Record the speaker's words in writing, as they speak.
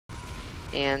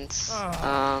and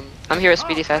I'm here at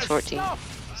Speedy Fast 14.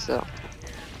 So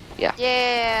yeah.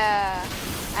 Yeah.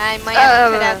 I might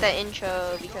have to cut out the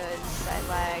intro because I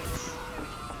lagged.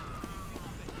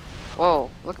 Whoa!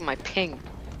 Look at my ping.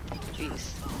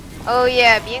 Jeez. Oh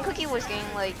yeah, me and Cookie was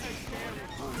getting like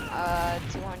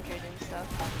 200 and stuff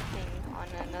ping on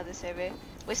another server.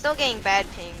 We're still getting bad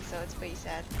ping, so it's pretty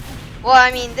sad. Well,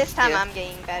 I mean, this time Yeah. I'm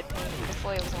getting bad ping.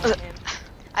 Before it was on him.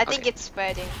 I think it's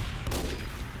spreading.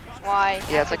 Why?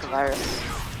 Yeah, it's like a virus.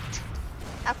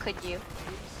 How could you?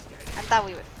 I thought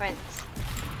we were friends.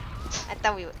 I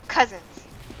thought we were cousins.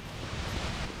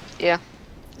 Yeah.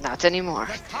 Not anymore.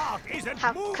 How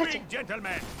could you?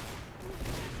 Gentlemen.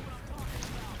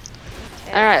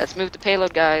 Okay. Alright, let's move the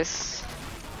payload, guys.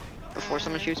 Before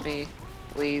someone shoots me.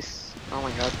 Please. Oh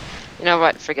my god. You know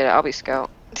what? Forget it. I'll be scout.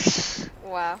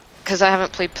 Wow. Because I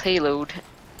haven't played payload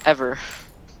ever.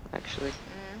 Actually.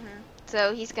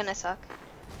 So he's gonna suck.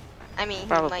 I mean,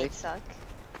 Probably. he might suck.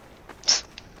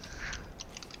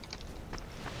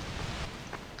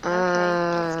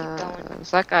 let's keep going.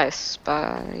 Is that guy a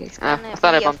spy? It's I gonna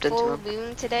thought I be bumped a into full him.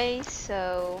 moon today,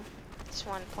 so just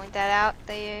want to point that out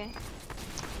there.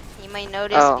 You might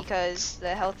notice because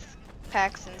the health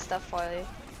packs and stuff are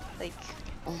like.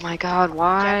 Oh my god,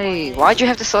 why? Jack-o'-lantern. Why'd you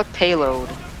have to select payload?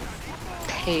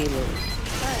 Payload.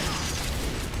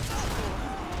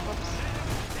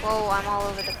 Whoa, I'm all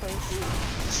over the place.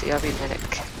 See, I'll be medic.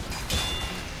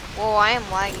 Whoa, I am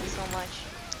lagging so much.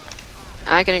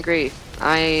 I can agree.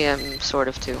 I am sort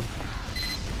of too.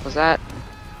 Was that?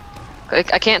 I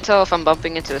can't tell if I'm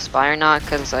bumping into a spy or not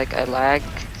because like I lag.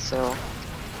 So.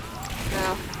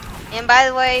 No. And by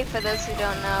the way, for those who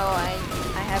don't know, I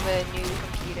have a new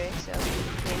computer, so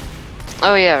yeah.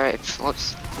 Oh yeah, right.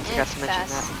 Whoops. I forgot It's to mention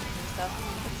fast that. and stuff.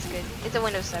 It's good. It's a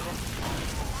Windows 7.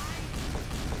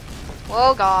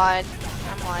 Oh god,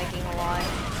 I'm lagging a lot.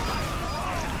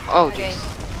 Oh Okay.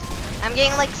 jeez. I'm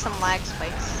getting like some lag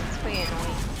spikes. It's pretty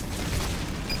annoying.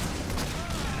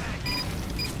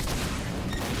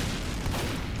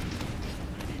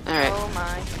 All right. Oh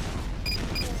my.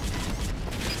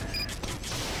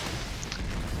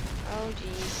 Oh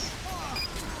jeez.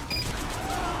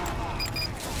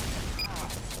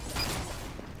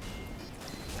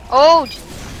 Oh jeez.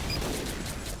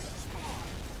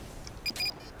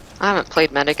 I haven't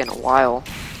played medic in a while.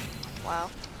 Wow.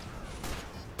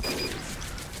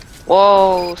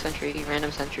 Whoa, sentry,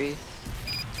 random sentry.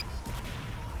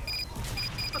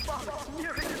 Oh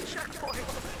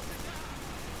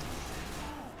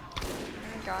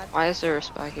god. Why is there a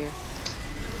spy here?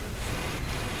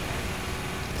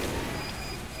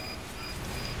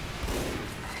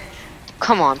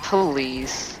 Come on,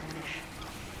 please.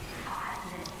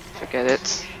 Forget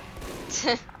it.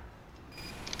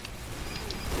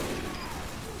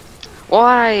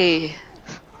 Why?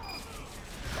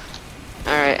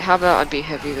 Alright, how about I be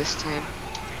heavy this time?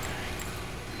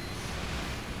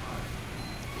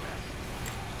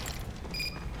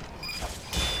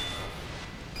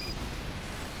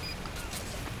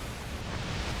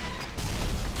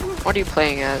 What are you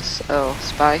playing as? Oh,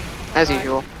 spy? As Spy.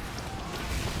 usual.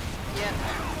 Yeah.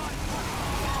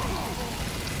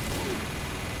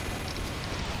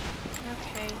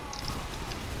 Okay.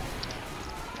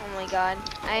 Oh my god.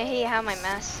 I hate how my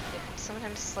mouse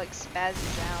sometimes like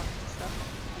spazzes out and stuff.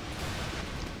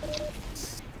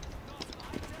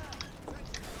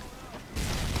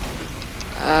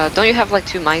 Don't you have like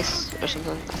 2 mice or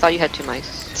something? I thought you had 2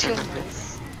 mice. Two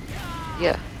mice.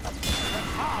 Yeah.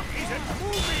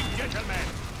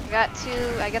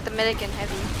 I got the medic and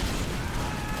heavy.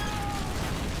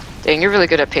 Dang, you're really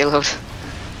good at payload.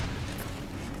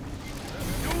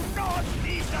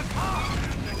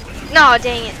 No,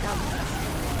 dang it. No.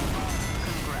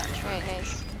 Right,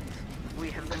 nice.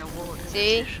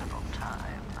 See?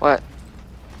 What?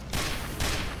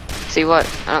 See what?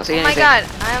 I don't see Oh my anything. god,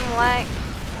 I'm like,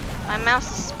 my mouse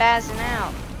is spazzing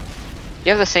out.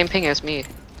 You have the same ping as me.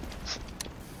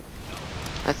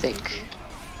 I think.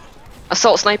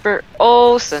 Assault sniper.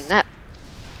 Oh, snap.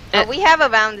 Oh, we have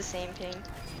around the same ping.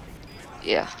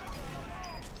 Yeah.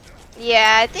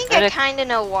 Yeah, I think I Medic. kind of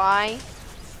know why.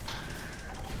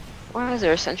 Why is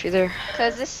there a sentry there?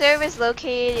 Because this server is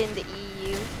located in the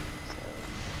EU.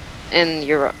 In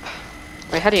Europe.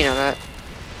 Wait, how do you know that?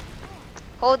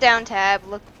 Hold down tab,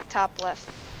 look top left.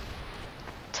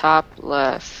 Top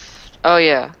left. Oh,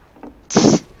 yeah.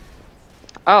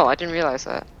 Oh, I didn't realize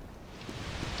that.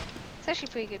 It's actually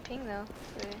pretty good ping though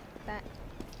for that.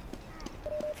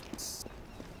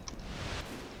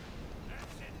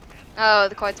 Oh,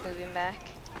 the card's moving back.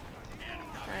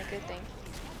 Not a good thing.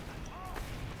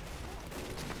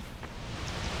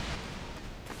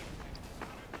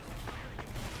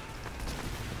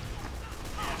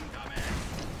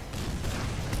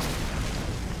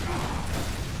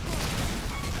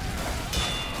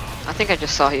 think I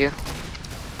just saw you.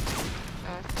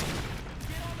 Oh.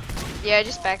 Yeah, I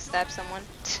just backstabbed someone.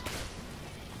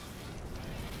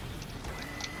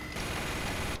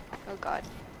 Oh god.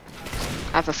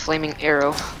 I have a flaming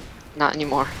arrow. Not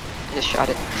anymore. I just shot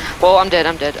it. Whoa, I'm dead,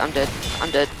 I'm dead, I'm dead,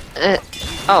 I'm dead.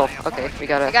 Oh, okay, we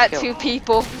got I got kill. 2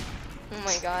 people. Oh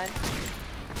my god.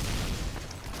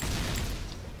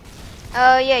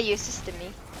 Oh yeah, you assisted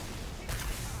me.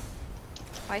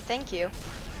 Why, thank you.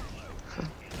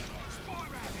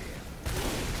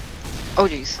 Oh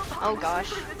jeez. Oh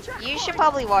gosh. You should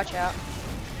probably watch out.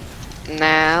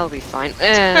 Nah, I'll be fine.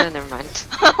 Never mind.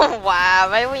 Oh wow,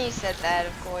 right when you said that,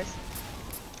 of course.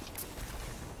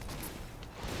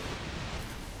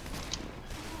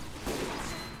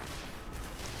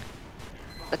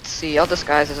 Let's see, I'll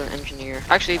disguise as an engineer.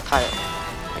 Actually, pilot.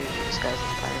 Maybe disguise as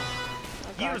a pilot.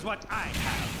 Oh, Here's what I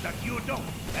have that you don't.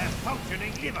 A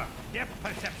functioning liver, depth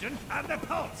perception, and the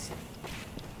pulse.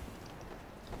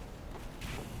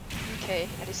 okay,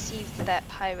 I deceived that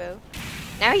pyro.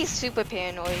 Now he's super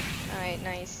paranoid. Alright,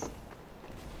 nice.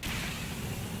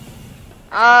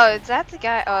 Oh, is that the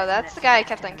guy? Oh, that's the guy I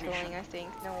kept on killing, I think.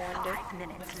 No wonder.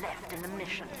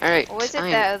 Alright. Or was it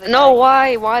that other No, guy?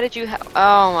 why? Why did you have...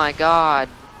 Oh my god.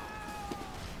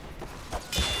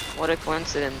 What a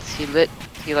coincidence. He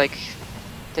like,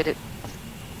 did it...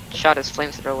 Shot his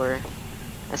flamethrower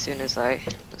as soon as I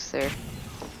was there.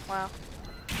 Wow.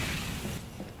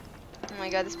 Oh my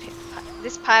god,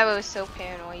 this pyro is so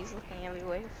paranoid. He's looking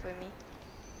everywhere for me.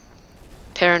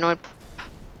 Paranoid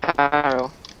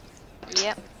pyro.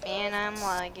 Yep, and I'm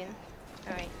lagging.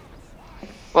 Alright.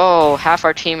 Whoa, half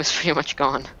our team is pretty much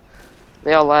gone.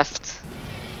 They all left.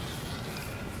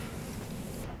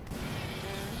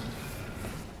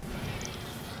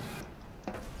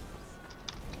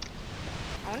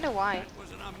 I wonder why. That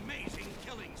was an amazing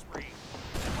killing spree.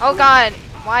 Oh god,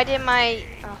 why did my...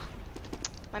 Oh,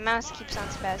 my mouse keeps on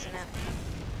spazzing out.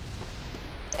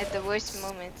 At the worst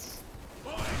moments.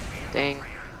 Dang.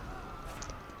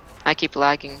 I keep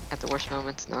lagging at the worst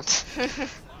moments. No.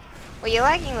 Well, you're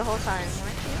lagging the whole time,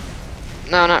 weren't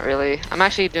you? No, not really. I'm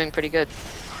actually doing pretty good.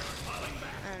 Oh,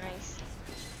 nice.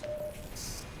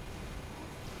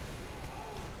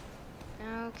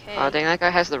 Okay. Oh, dang, that guy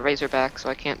has the razorback, so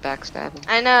I can't backstab him.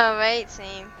 I know, right?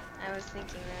 Same. I was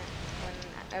thinking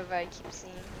that whenever I keep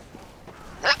seeing.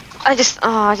 I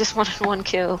just wanted one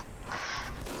kill.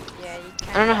 Yeah, you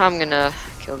I don't know how I'm gonna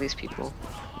kill these people.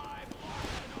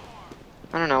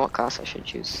 I don't know what class I should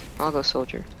choose. I'll go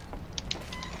soldier.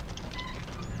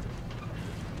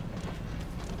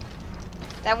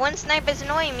 That one sniper's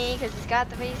annoying me because he's got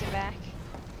the razorback.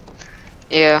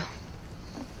 Yeah.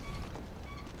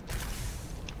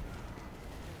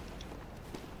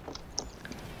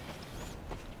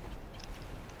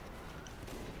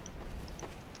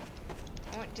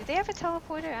 Do they have a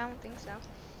teleporter? I don't think so.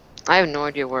 I have no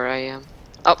idea where I am.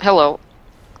 Oh, hello.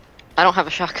 I don't have a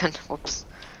shotgun. Whoops.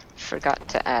 Forgot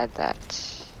to add that.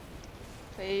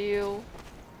 Fail.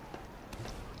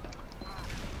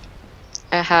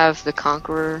 I have the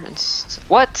Conqueror and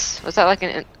what? Was that like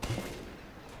an?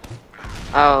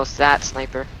 Oh, it's that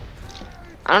sniper.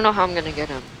 I don't know how I'm gonna get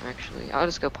him. Actually, I'll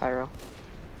just go pyro.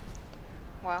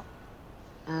 Wow.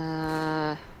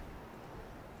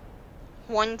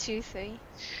 1, 2, 3.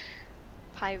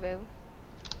 Pyro.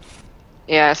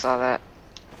 Yeah, I saw that.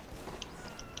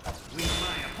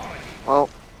 Well.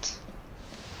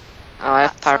 Oh, I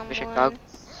have Got pyro fishing someone. dog.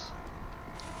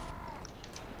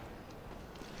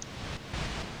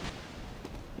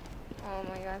 Oh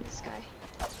my god, this guy.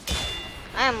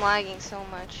 I am lagging so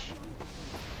much.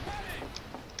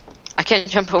 I can't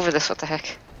jump over this. What the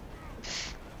heck?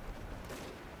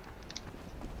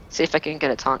 See if I can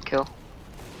get a taunt kill.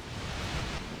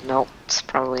 Nope, it's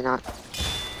probably not.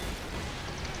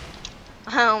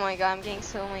 Oh my god, I'm getting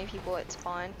so many people at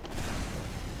spawn.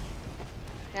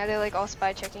 Now they're like all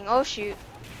spy checking. Oh shoot.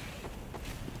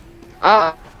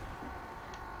 Like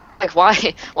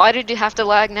why? Why did you have to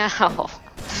lag now? Oh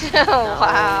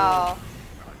wow.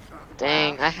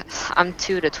 Dang, I'm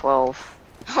 2 to 12.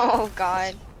 Oh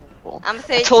god. I'm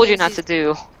 13. I told you not to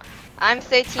do. I'm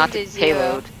 13 Not to to 0.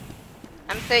 payload.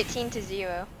 I'm 13 to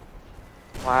 0.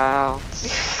 Wow.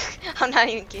 I'm not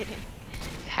even kidding.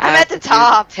 Had I'm at the to do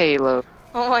top. Payload.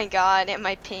 Oh my god, and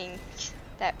my ping.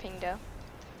 That pinged out.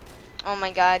 Oh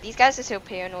my god, these guys are so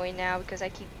paranoid now because I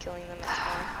keep killing them at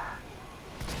spawn.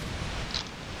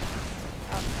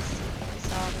 Oh, I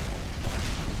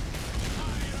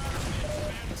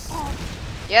saw them.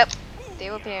 Yep, they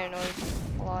were paranoid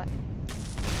a lot.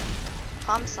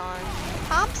 Thompson.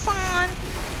 Thompson!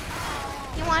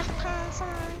 You want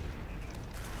Thompson?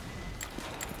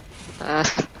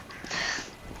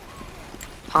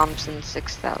 Palmson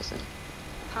 6000.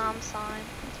 Palm sign.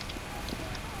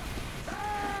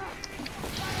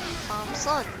 Palm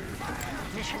sun.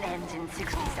 Mission ends in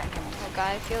 60 seconds. Oh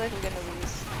god, I feel like we're gonna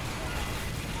lose.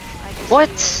 I just What?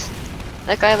 feel-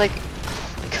 That guy like,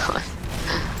 oh my god.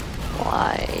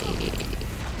 Why?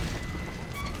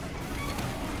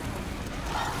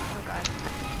 Oh god.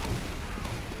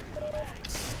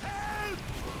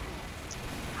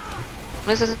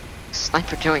 What is this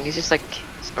sniper doing? He's just like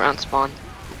around spawn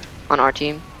on our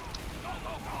team.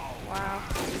 Wow.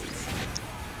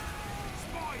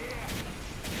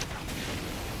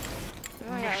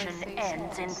 Oh my god, Mission let's see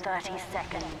ends in some- 30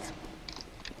 seconds.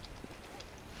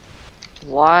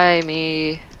 Why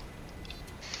me?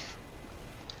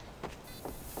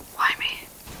 Why me?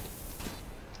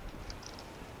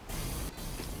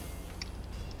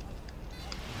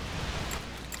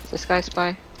 Is this guy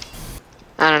spy?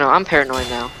 I don't know, I'm paranoid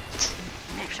now.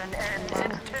 Mission ends in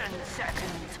 10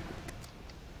 seconds.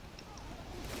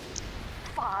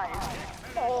 5,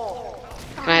 4.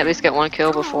 Can I at least get one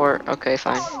kill before? Okay,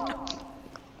 fine.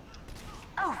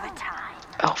 Overtime.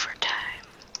 Overtime.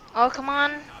 Oh, come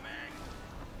on. Come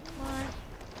on.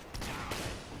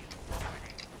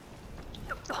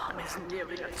 The bomb is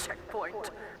nearing a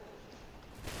checkpoint.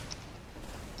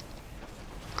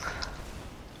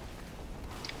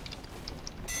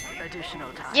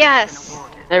 Additional time Yes! has been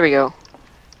awarded. There we go.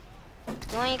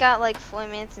 You only got like 4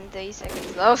 minutes and 30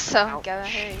 seconds though, so gotta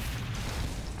hurry.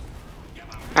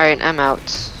 Alright, I'm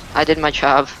out. I did my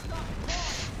job.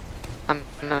 I'm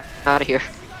out of here.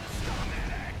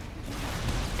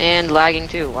 And lagging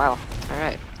too, wow.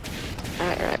 Alright.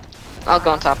 Alright. I'll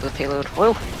go on top of the payload.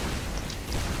 Whoa.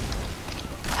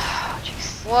 Oh,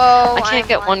 jeez. Whoa, I can't I'm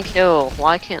get one lagging. kill.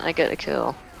 Why can't I get a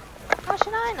kill? How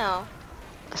should I know?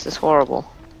 This is horrible.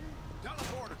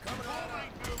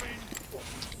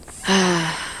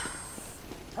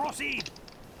 Proceed.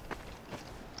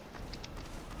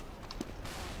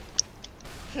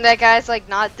 That guy's like,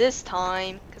 not this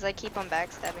time, because I keep on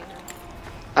backstabbing him.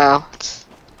 Oh.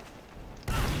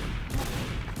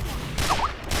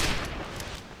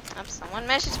 If someone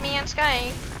messaged me on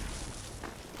Skype,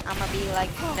 I'm gonna be like,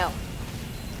 no.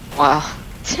 Wow.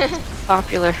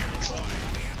 Popular.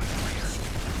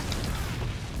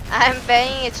 I'm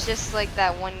betting it's just like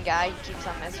that one guy who keeps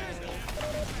on messaging me.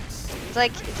 It's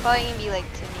like, it's probably gonna be like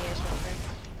Timmy or something.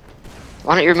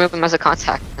 Why don't you remove him as a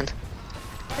contact then?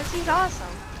 Because he's awesome.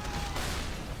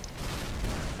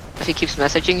 If he keeps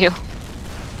messaging you?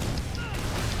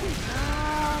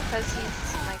 Because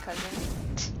he's my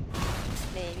cousin.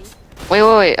 Maybe.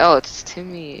 Wait. Oh, it's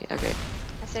Timmy. Okay.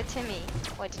 I said Timmy.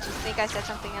 What, did you think I said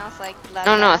something else like blah,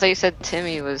 No, blah? I thought you said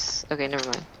Timmy was... Okay, never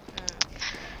mind.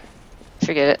 Mm.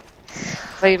 Forget it. I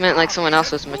thought you meant like someone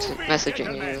else was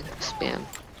messaging you spam.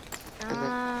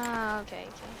 Ah, okay.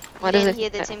 What You is didn't it? hear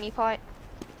the Timmy part?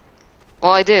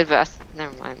 Well, I did, but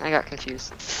never mind. I got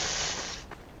confused.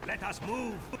 Let us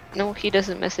move. No, he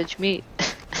doesn't message me.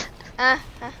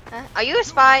 Are you a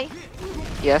spy?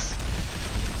 Yes.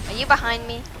 Are you behind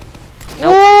me?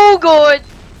 Nope. Oh, good!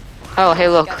 Oh, hey,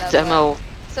 look, Got that demo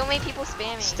So many people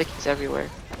spamming. stickies everywhere.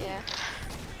 Yeah.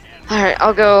 All right,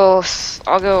 I'll go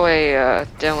a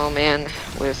demo man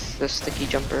with the sticky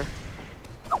jumper.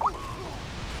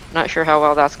 Not sure how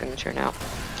well that's gonna turn out,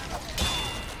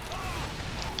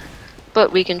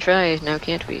 but we can try now,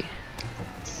 can't we?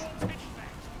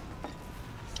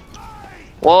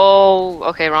 Whoa!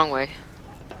 Okay, wrong way.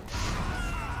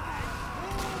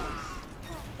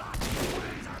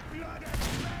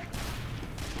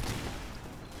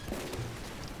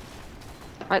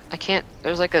 What? I can't.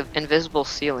 There's like an invisible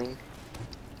ceiling.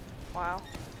 Wow.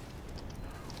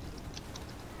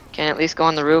 Can I at least go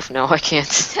on the roof? No, I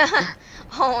can't.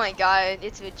 Oh my god,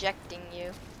 it's rejecting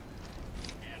you.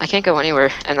 I can't go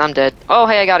anywhere, and I'm dead. Oh,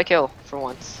 hey, I got a kill for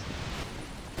once.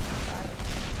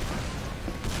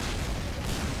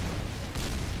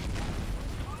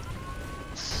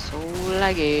 So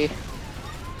laggy.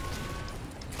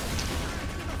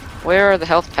 Where are the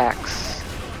health packs?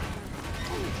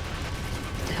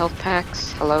 The health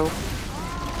packs? Hello?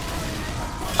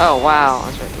 Oh, wow,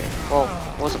 that's right here.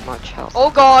 Well, wasn't much health.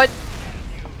 Oh god!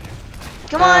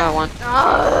 Come on! One.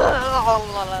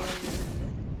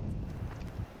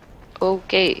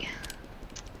 Okay.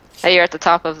 Hey, you're at the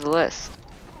top of the list.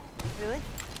 Really?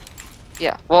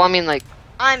 Yeah. Well, I mean, like,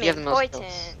 I'm you have the most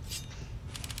important. kills.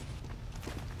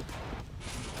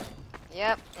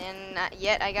 Yep, and not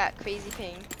yet I got crazy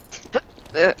ping.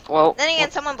 Well. Then again,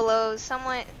 someone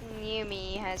near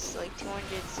me has like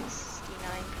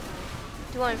 269,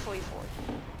 244.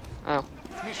 Oh.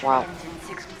 Mission Wow. ends in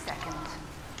 60 seconds.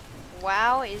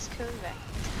 Wow is correct.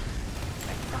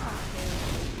 Correct.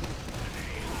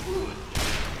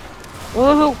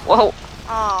 Woohoo! Whoa!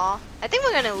 Aw, I think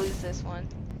we're gonna lose this one.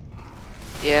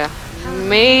 Yeah,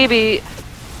 maybe.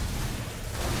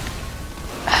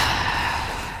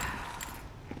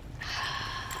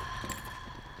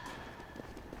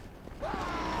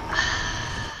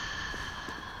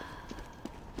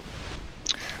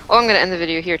 Well, I'm gonna end the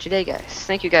video here today, guys.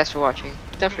 Thank you guys for watching.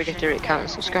 Don't forget to rate, comment, and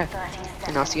subscribe.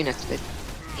 And I'll see you next video.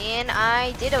 And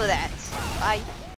I ditto that. Bye.